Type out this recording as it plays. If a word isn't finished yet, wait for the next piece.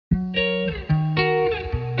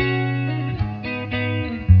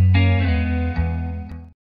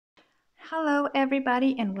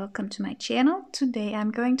everybody and welcome to my channel. Today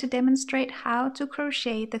I'm going to demonstrate how to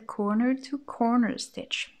crochet the corner to corner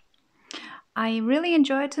stitch. I really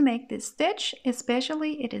enjoy to make this stitch,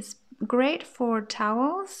 especially it is great for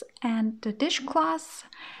towels and the dishcloths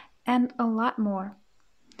and a lot more.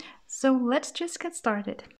 So let's just get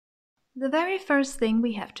started. The very first thing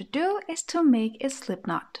we have to do is to make a slip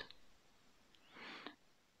knot.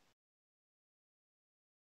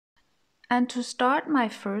 And to start my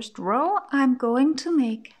first row, I'm going to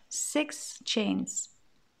make 6 chains.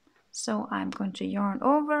 So I'm going to yarn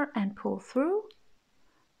over and pull through,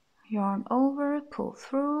 yarn over, pull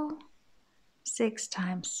through 6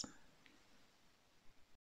 times.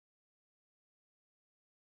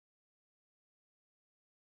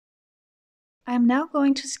 I'm now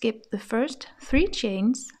going to skip the first 3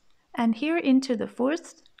 chains, and here into the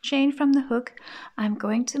 4th chain from the hook, I'm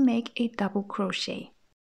going to make a double crochet.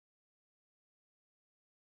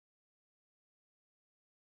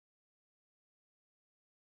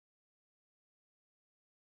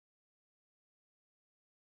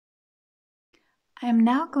 I am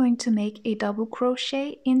now going to make a double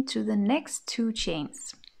crochet into the next 2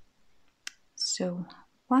 chains. So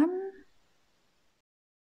 1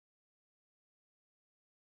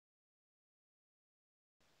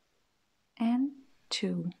 and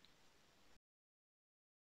 2.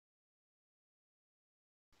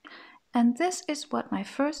 And this is what my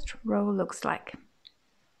first row looks like.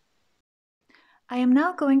 I am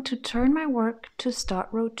now going to turn my work to start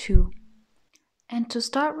row 2. And to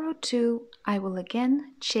start row 2, I will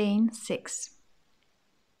again chain 6.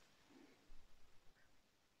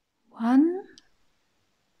 1,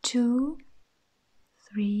 2,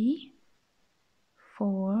 3,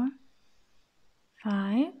 4,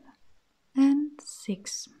 5, and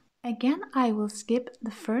 6. Again, I will skip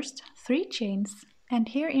the first 3 chains, and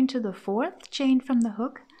here into the 4th chain from the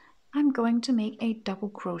hook, I'm going to make a double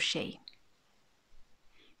crochet.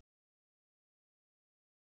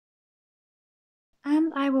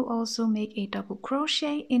 And I will also make a double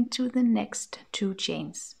crochet into the next 2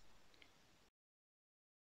 chains.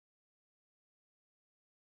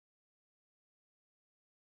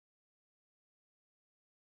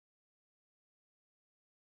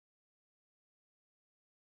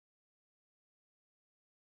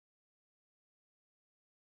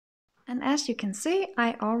 And as you can see,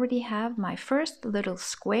 I already have my first little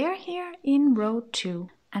square here in row 2.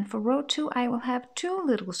 And for row 2, I will have 2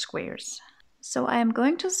 little squares. So I am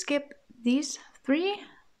going to skip these 3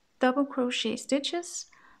 double crochet stitches,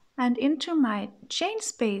 and into my chain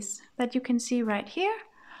space that you can see right here,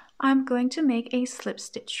 I'm going to make a slip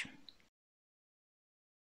stitch.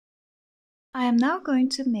 I am now going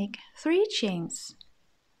to make 3 chains.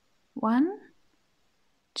 1,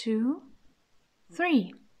 2,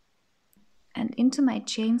 3. And into my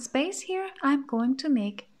chain space here, I'm going to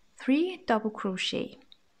make 3 double crochet.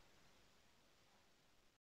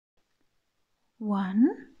 1,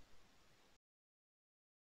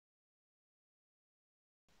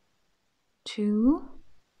 2,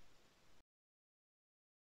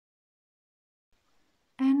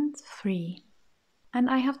 and 3. And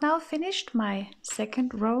I have now finished my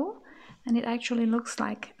second row, and it actually looks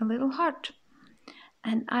like a little heart.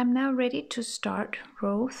 And I'm now ready to start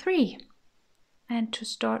row 3. And to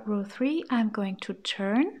start row 3, I'm going to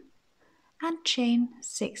turn and chain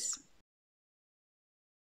 6.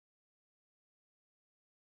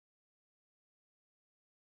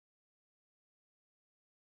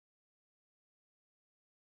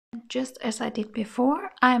 Just as I did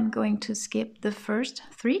before, I'm going to skip the first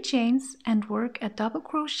 3 chains and work a double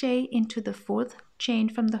crochet into the 4th chain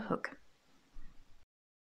from the hook.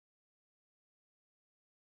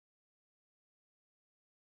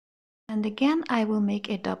 And again, I will make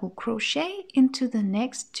a double crochet into the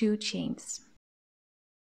next 2 chains.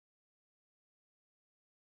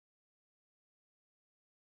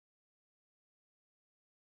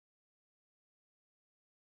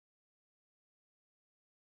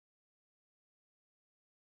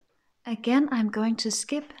 Again, I'm going to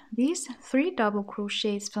skip these 3 double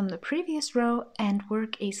crochets from the previous row and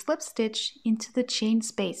work a slip stitch into the chain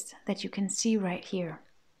space that you can see right here.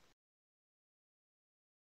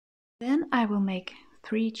 Then I will make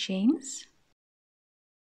 3 chains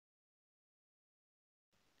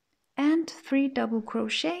and 3 double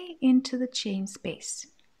crochet into the chain space.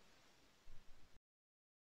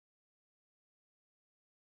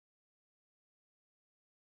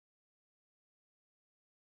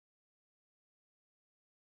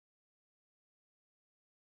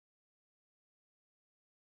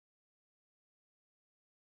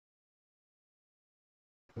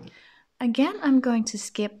 Again, I'm going to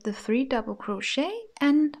skip the 3 double crochet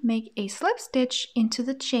and make a slip stitch into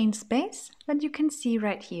the chain space that you can see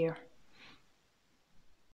right here.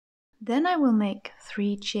 Then I will make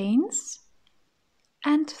 3 chains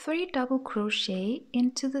and 3 double crochet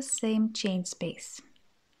into the same chain space.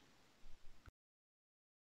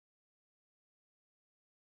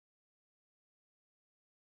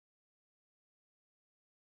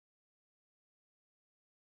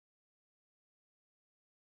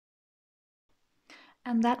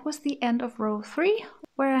 And that was the end of row 3,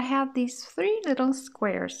 where I have these 3 little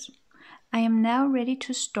squares. I am now ready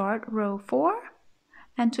to start row 4,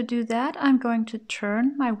 and to do that I'm going to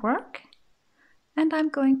turn my work and I'm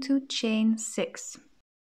going to chain 6.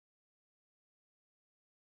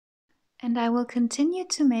 And I will continue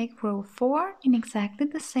to make row 4 in exactly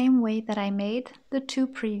the same way that I made the 2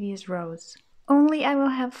 previous rows. Only I will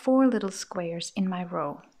have 4 little squares in my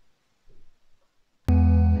row.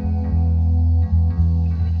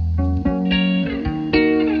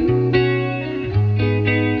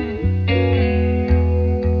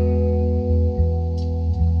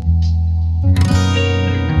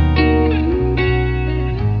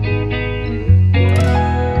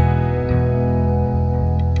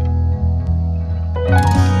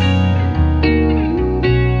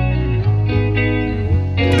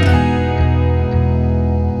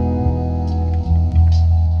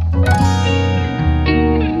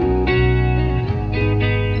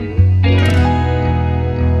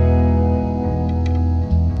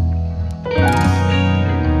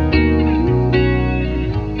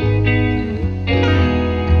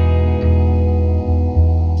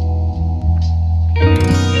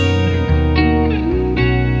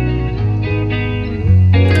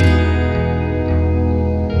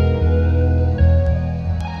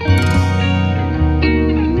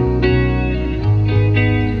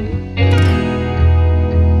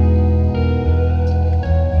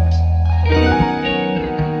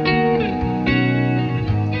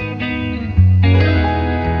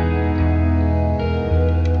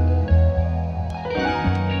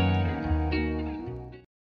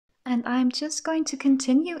 And I'm just going to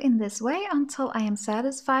continue in this way until I am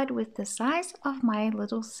satisfied with the size of my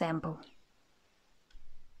little sample.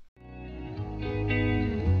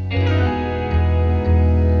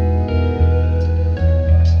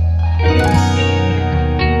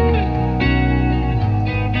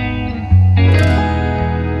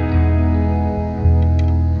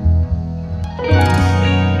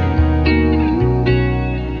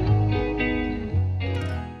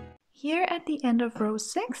 Here at the end of row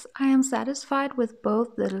 6, I am satisfied with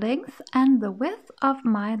both the length and the width of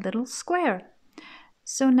my little square.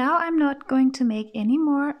 So now I'm not going to make any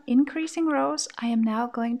more increasing rows. I am now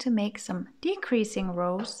going to make some decreasing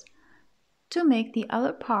rows to make the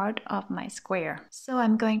other part of my square. So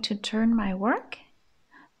I'm going to turn my work,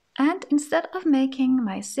 and instead of making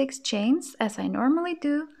my 6 chains as I normally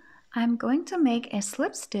do, I'm going to make a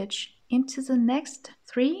slip stitch into the next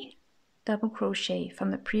 3 double crochet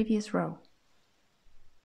from the previous row.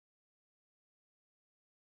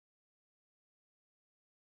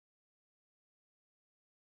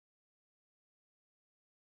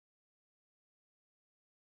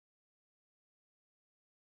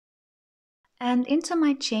 And into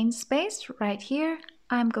my chain space right here,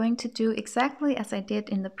 I'm going to do exactly as I did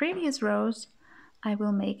in the previous rows. I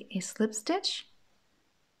will make a slip stitch,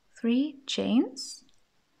 3 chains,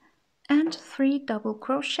 and 3 double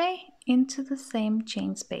crochet into the same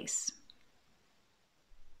chain space.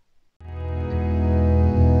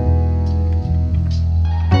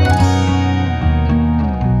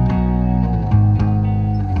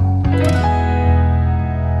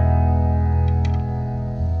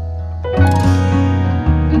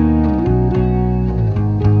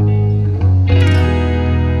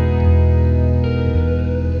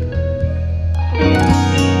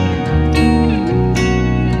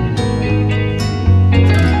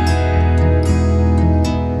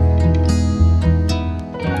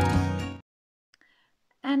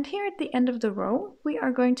 And here at the end of the row, we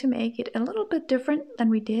are going to make it a little bit different than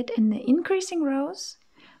we did in the increasing rows.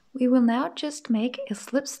 We will now just make a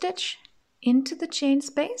slip stitch into the chain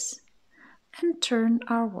space and turn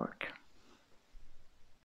our work.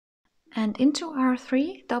 And into our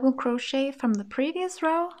 3 double crochet from the previous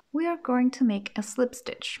row, we are going to make a slip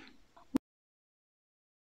stitch.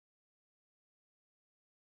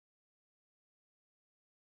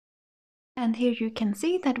 And here you can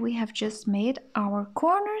see that we have just made our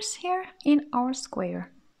corners here in our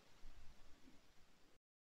square.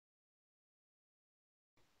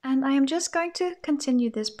 And I am just going to continue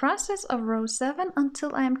this process of row 7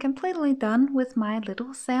 until I am completely done with my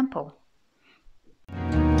little sample.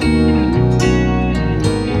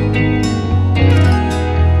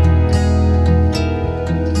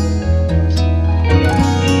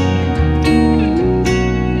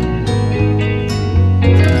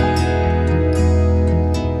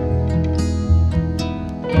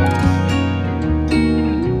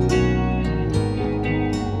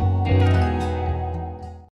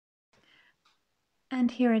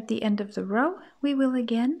 at the end of the row, we will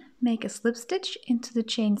again make a slip stitch into the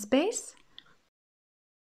chain space,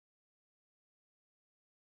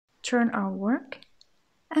 turn our work,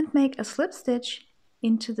 and make a slip stitch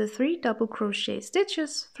into the 3 double crochet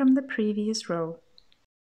stitches from the previous row.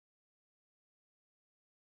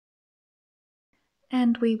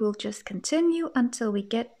 And we will just continue until we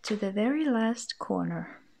get to the very last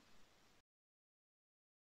corner.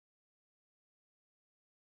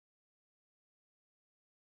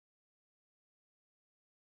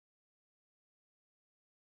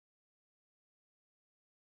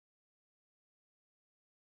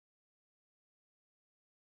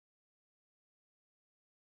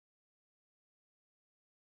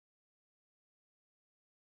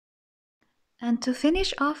 And to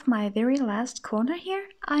finish off my very last corner here,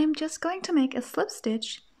 I'm just going to make a slip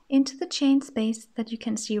stitch into the chain space that you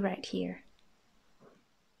can see right here.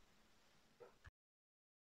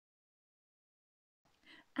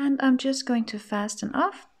 And I'm just going to fasten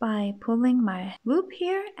off by pulling my loop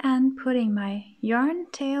here and putting my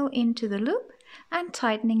yarn tail into the loop and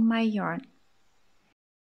tightening my yarn.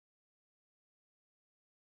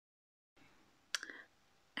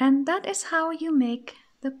 And that is how you make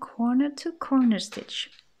the corner to corner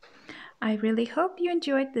stitch. I really hope you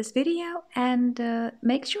enjoyed this video, and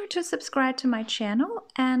make sure to subscribe to my channel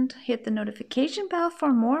and hit the notification bell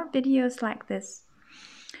for more videos like this.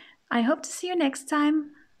 I hope to see you next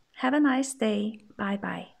time. Have a nice day. Bye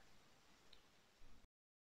bye.